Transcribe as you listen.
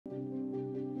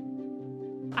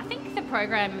think the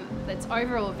program, its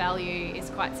overall value is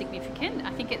quite significant.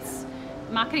 I think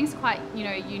marketing's quite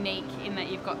unique in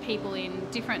that you've got people in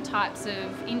different types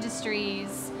of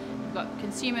industries. You've got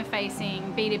consumer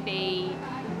facing, B2B,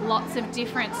 lots of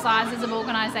different sizes of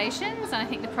organisations, and I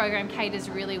think the program caters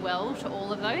really well to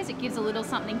all of those. It gives a little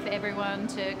something for everyone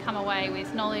to come away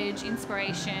with: knowledge,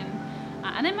 inspiration,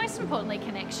 and then most importantly,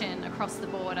 connection across the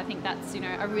board. I think that's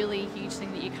a really huge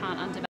thing that you can't undervalue.